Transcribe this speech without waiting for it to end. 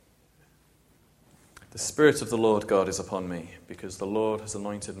The Spirit of the Lord God is upon me, because the Lord has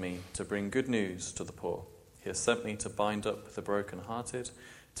anointed me to bring good news to the poor. He has sent me to bind up the brokenhearted,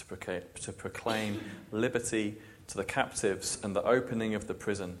 to proclaim liberty to the captives and the opening of the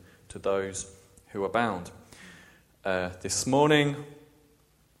prison to those who are bound. This morning,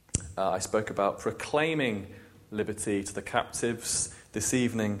 I spoke about proclaiming liberty to the captives. This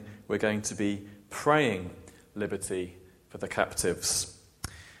evening, we're going to be praying liberty for the captives.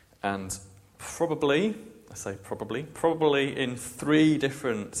 And probably in three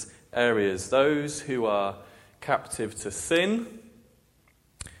different areas. Those who are captive to sin,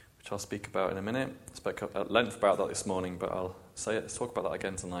 which I'll speak about in a minute. I spoke at length about that this morning, but let's talk about that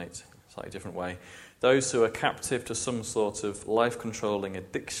again tonight, a slightly different way. Those who are captive to some sort of life-controlling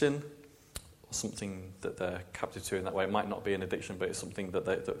addiction, or something that they're captive to in that way. It might not be an addiction, but it's something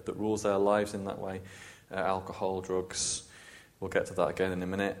that rules their lives in that way. Alcohol, drugs. We'll get to that again in a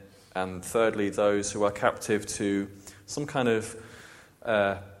minute. And thirdly, those who are captive to some kind of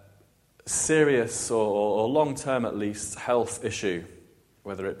serious or long-term at least health issue,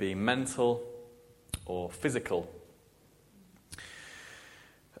 whether it be mental or physical.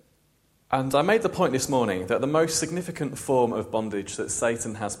 And I made the point this morning that the most significant form of bondage that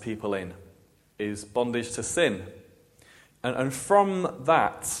Satan has people in is bondage to sin. And from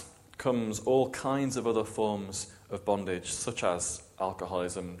that comes all kinds of other forms of bondage, such as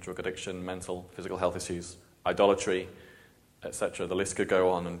alcoholism, drug addiction, mental, physical health issues, idolatry, etc. The list could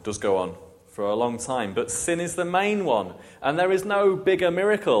go on and does go on for a long time. But sin is the main one. And there is no bigger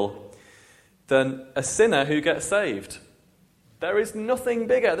miracle than a sinner who gets saved. There is nothing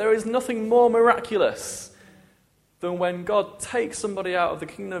bigger, there is nothing more miraculous than when God takes somebody out of the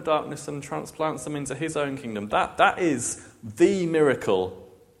kingdom of darkness and transplants them into his own kingdom. That is the miracle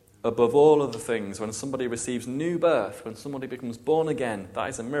above all other things. When somebody receives new birth, when somebody becomes born again, that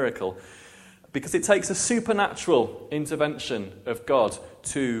is a miracle. Because it takes a supernatural intervention of God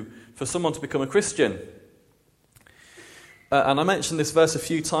for someone to become a Christian. And I mentioned this verse a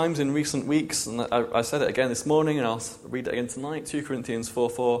few times in recent weeks, and I said it again this morning, and I'll read it again tonight. 2 Corinthians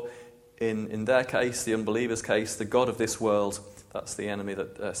 4:4. In their case, the unbelievers' case, the god of this world, that's the enemy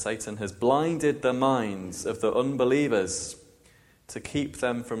that Satan has blinded the minds of the unbelievers to keep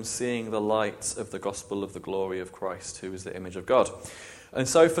them from seeing the light of the gospel of the glory of Christ, who is the image of God. And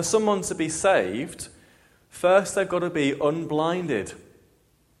so for someone to be saved, first they've got to be unblinded.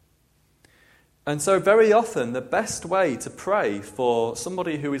 And so very often the best way to pray for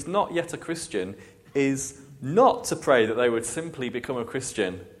somebody who is not yet a Christian is not to pray that they would simply become a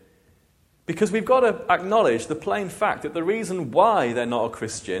Christian. Because we've got to acknowledge the plain fact that the reason why they're not a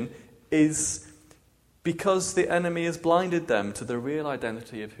Christian is because the enemy has blinded them to the real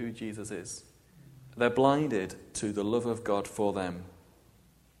identity of who Jesus is. They're blinded to the love of God for them.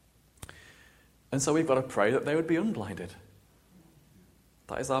 And so we've got to pray that they would be unblinded.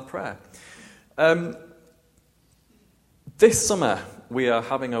 That is our prayer. This summer, we are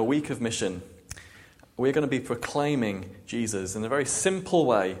having a week of mission. We're going to be proclaiming Jesus in a very simple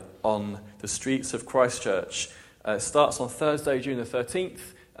way on the streets of Christchurch. It starts on Thursday, June the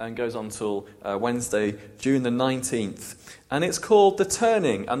 13th, and goes on till Wednesday, June the 19th. And it's called The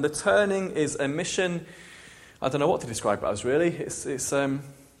Turning. And The Turning is a mission. I don't know what to describe it as, really.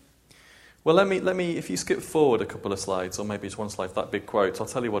 Well, let me. If you skip forward a couple of slides, or maybe just one slide, that big quote, I'll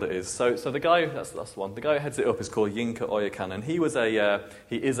tell you what it is. So the guy, that's the one. The guy who heads it up is called Yinka Oyakan, and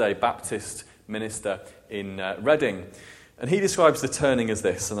he is a Baptist minister in Reading. And he describes the turning as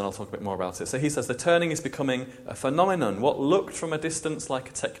this, and then I'll talk a bit more about it. So he says, the turning is becoming a phenomenon. What looked from a distance like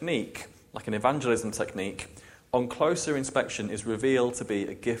a technique, like an evangelism technique, on closer inspection is revealed to be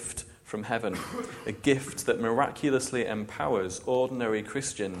a gift from heaven. A gift that miraculously empowers ordinary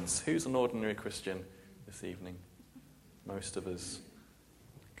Christians. Who's an ordinary Christian this evening? Most of us.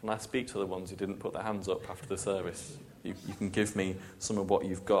 Can I speak to the ones who didn't put their hands up after the service? You can give me some of what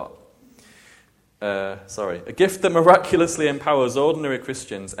you've got. A gift that miraculously empowers ordinary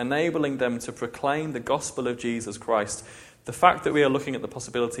Christians, enabling them to proclaim the gospel of Jesus Christ. The fact that we are looking at the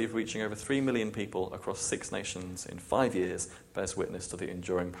possibility of reaching over 3 million people across 6 nations in 5 years bears witness to the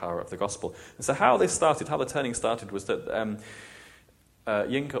enduring power of the gospel. And so how the turning started was that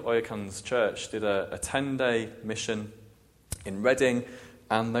Yinka Oyakan's church did a 10-day mission in Reading,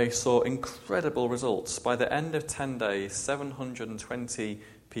 and they saw incredible results. By the end of 10 days, 720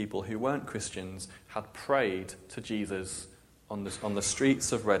 people who weren't Christians had prayed to Jesus on the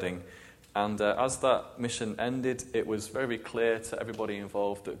streets of Reading. And as that mission ended, it was very clear to everybody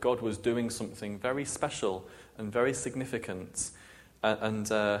involved that God was doing something very special and very significant. And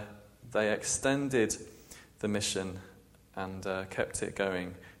they extended the mission and kept it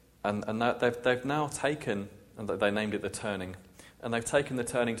going. And that they've now taken, and they named it the Turning, and they've taken the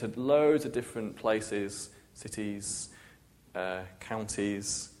Turning to loads of different places, cities,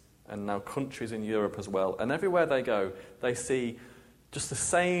 counties, and now countries in Europe as well. And everywhere they go, they see just the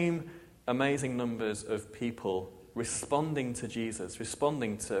same amazing numbers of people responding to Jesus,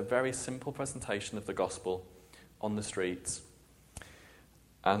 responding to a very simple presentation of the gospel on the streets.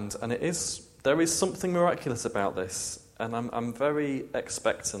 And there is something miraculous about this, and I'm very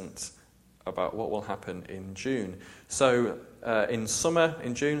expectant about what will happen in June. So in summer,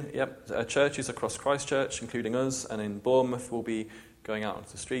 in June, churches across Christchurch, including us, and in Bournemouth will be going out onto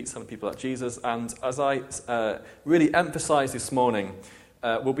the streets, telling people about Jesus. And as I really emphasised this morning,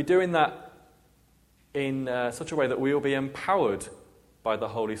 we'll be doing that in such a way that we will be empowered by the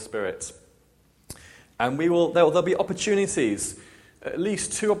Holy Spirit. And there'll be opportunities, at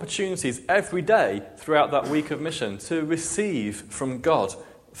least 2 opportunities every day throughout that week of mission to receive from God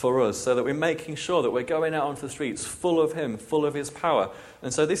for us, so that we're making sure that we're going out onto the streets full of Him, full of His power.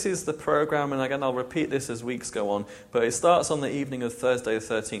 And so this is the programme, and again I'll repeat this as weeks go on, but it starts on the evening of Thursday the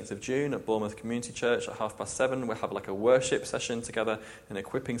 13th of June at Bournemouth Community Church at 7:30. We'll have like a worship session together, an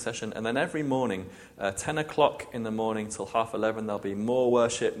equipping session, and then every morning, 10 o'clock in the morning till 11:30, there'll be more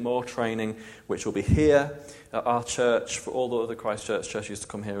worship, more training, which will be here at our church for all the other Christchurch churches to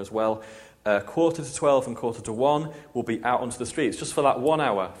come here as well. 12:45 and 1:45 will be out onto the streets, just for that 1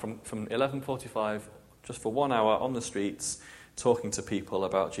 hour, from 11:45, just for 1 hour on the streets, talking to people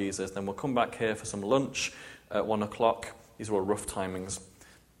about Jesus. Then we'll come back here for some lunch at 1 o'clock. These are all rough timings.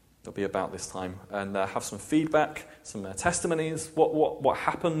 They'll be about this time. And have some feedback, some testimonies, what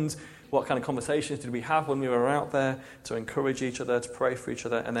happened, what kind of conversations did we have when we were out there, to encourage each other, to pray for each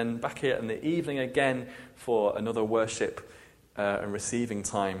other. And then back here in the evening again for another worship and receiving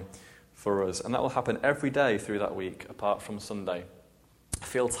time for us. And that will happen every day through that week, apart from Sunday. I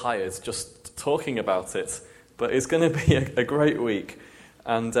feel tired just talking about it, but it's going to be a great week.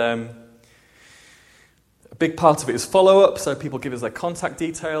 And a big part of it is follow-up, so people give us their contact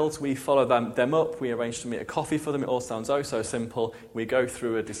details, we follow them up, we arrange to meet a coffee for them. It all sounds so simple. We go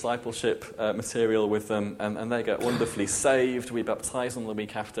through a discipleship material with them, and they get wonderfully saved. We baptise them the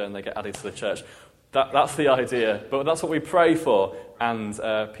week after, and they get added to the church. That's the idea, but that's what we pray for, and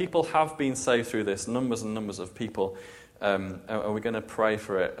people have been saved through this, numbers and numbers of people, and we're going to pray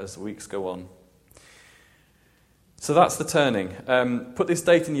for it as weeks go on. So that's the Turning. Put this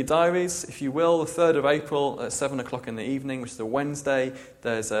date in your diaries, if you will, the 3rd of April at 7 o'clock in the evening, which is a Wednesday.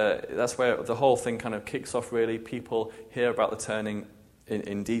 That's where the whole thing kind of kicks off, really. People hear about the Turning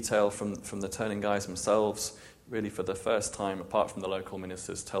in detail from the Turning guys themselves, really for the first time, apart from the local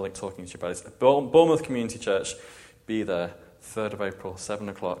ministers talking to you about it. Bournemouth Community Church, be there, 3rd of April, 7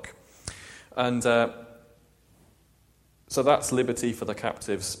 o'clock. And so that's liberty for the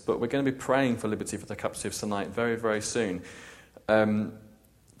captives, but we're going to be praying for liberty for the captives tonight very, very soon.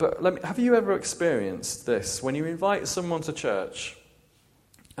 But have you ever experienced this? When you invite someone to church,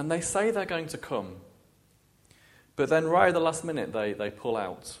 and they say they're going to come, but then right at the last minute they pull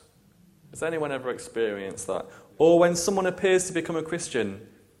out. Has anyone ever experienced that? Or when someone appears to become a Christian,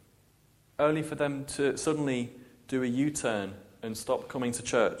 only for them to suddenly do a U-turn and stop coming to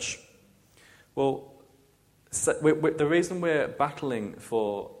church? Well, the reason we're battling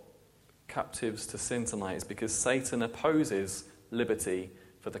for captives to sin tonight is because Satan opposes liberty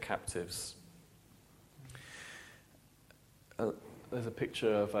for the captives. There's a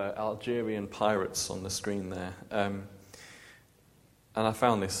picture of Algerian pirates on the screen there. And I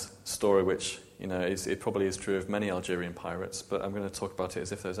found this story, which it probably is true of many Algerian pirates, but I'm going to talk about it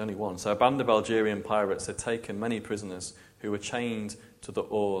as if there's only one. So a band of Algerian pirates had taken many prisoners who were chained to the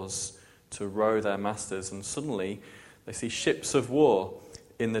oars to row their masters, and suddenly they see ships of war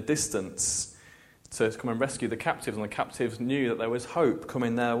in the distance to come and rescue the captives, and the captives knew that there was hope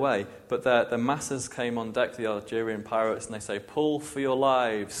coming their way. But the masters came on deck, the Algerian pirates, and they say, "Pull for your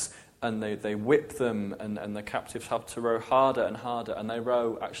lives," and they whip them, and the captives have to row harder and harder, and they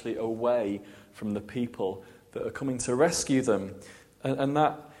row actually away from the people that are coming to rescue them. And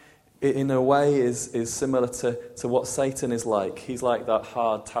that, in a way, is similar to what Satan is like. He's like that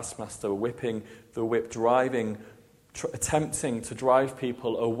hard taskmaster, whipping the whip, driving, attempting to drive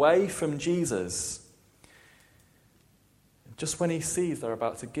people away from Jesus. Just when he sees they're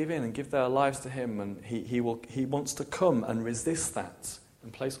about to give in and give their lives to him, and he wants to come and resist that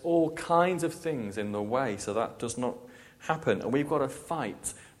and place all kinds of things in the way so that does not happen. And we've got to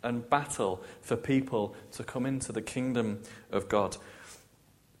fight and battle for people to come into the kingdom of God.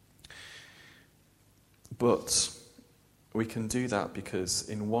 But we can do that because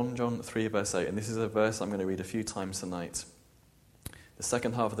in 1 John 3 verse 8, and this is a verse I'm going to read a few times tonight, The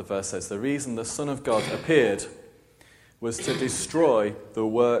second half of the verse says, the reason the Son of God appeared was to destroy the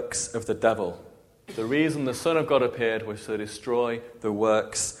works of the devil. The reason the Son of God appeared was to destroy the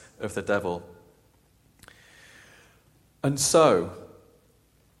works of the devil. And so,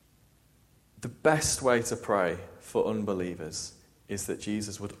 the best way to pray for unbelievers is that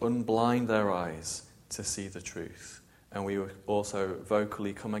Jesus would unblind their eyes to see the truth. And we would also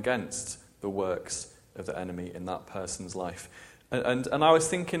vocally come against the works of the enemy in that person's life. And I was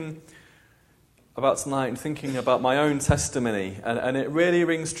thinking about tonight and thinking about my own testimony, and it really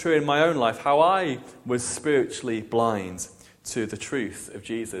rings true in my own life how I was spiritually blind to the truth of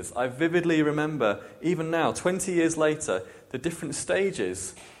Jesus. I vividly remember, even now, 20 years later, the different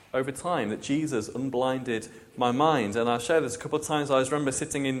stages over time that Jesus unblinded my mind. And I'll share this a couple of times. I remember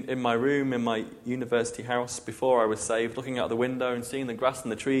sitting in my room in my university house before I was saved, looking out the window and seeing the grass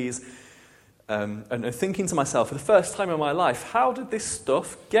and the trees, and thinking to myself, for the first time in my life, how did this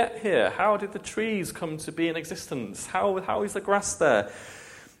stuff get here? How did the trees come to be in existence? How is the grass there?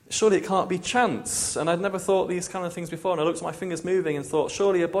 Surely it can't be chance. And I'd never thought these kind of things before. And I looked at my fingers moving and thought,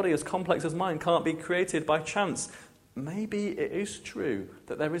 surely a body as complex as mine can't be created by chance. Maybe it is true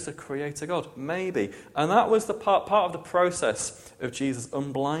that there is a creator God. Maybe. And that was the part of the process of Jesus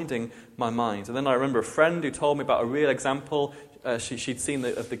unblinding my mind. And then I remember a friend who told me about a real example. She'd seen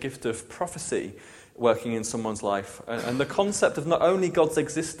the gift of prophecy working in someone's life. And the concept of not only God's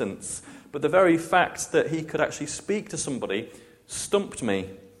existence, but the very fact that he could actually speak to somebody stumped me.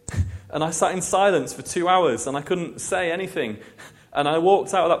 And I sat in silence for 2 hours and I couldn't say anything. And I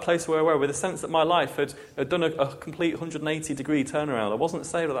walked out of that place where I were with a sense that my life had done a complete 180-degree turnaround. I wasn't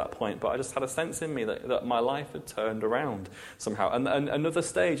saved at that point, but I just had a sense in me that my life had turned around somehow. And another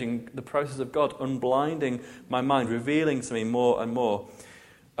stage in the process of God unblinding my mind, revealing to me more and more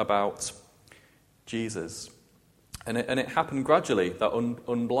about Jesus. And it happened gradually, that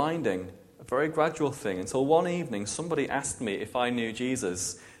unblinding, a very gradual thing, until one evening somebody asked me if I knew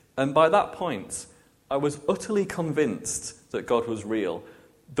Jesus. And by that point, I was utterly convinced that God was real.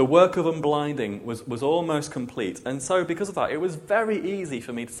 The work of unblinding was almost complete. And so because of that, it was very easy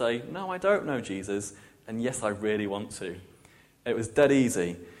for me to say, no, I don't know Jesus, and yes, I really want to. It was dead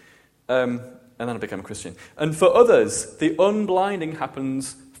easy. And then I became a Christian. And for others, the unblinding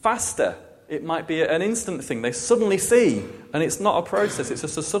happens faster. It might be an instant thing. They suddenly see, and it's not a process, it's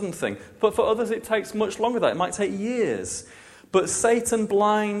just a sudden thing. But for others, it takes much longer than that. It might take years. But Satan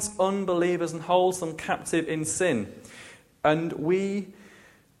blinds unbelievers and holds them captive in sin. And we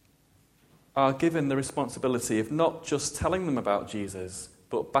are given the responsibility of not just telling them about Jesus,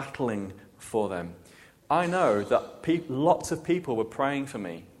 but battling for them. I know that lots of people were praying for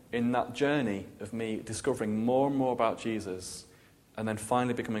me in that journey of me discovering more and more about Jesus and then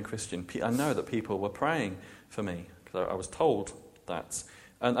finally becoming a Christian. I know that people were praying for me because I was told that.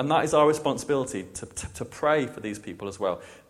 And that is our responsibility, to pray for these people as well.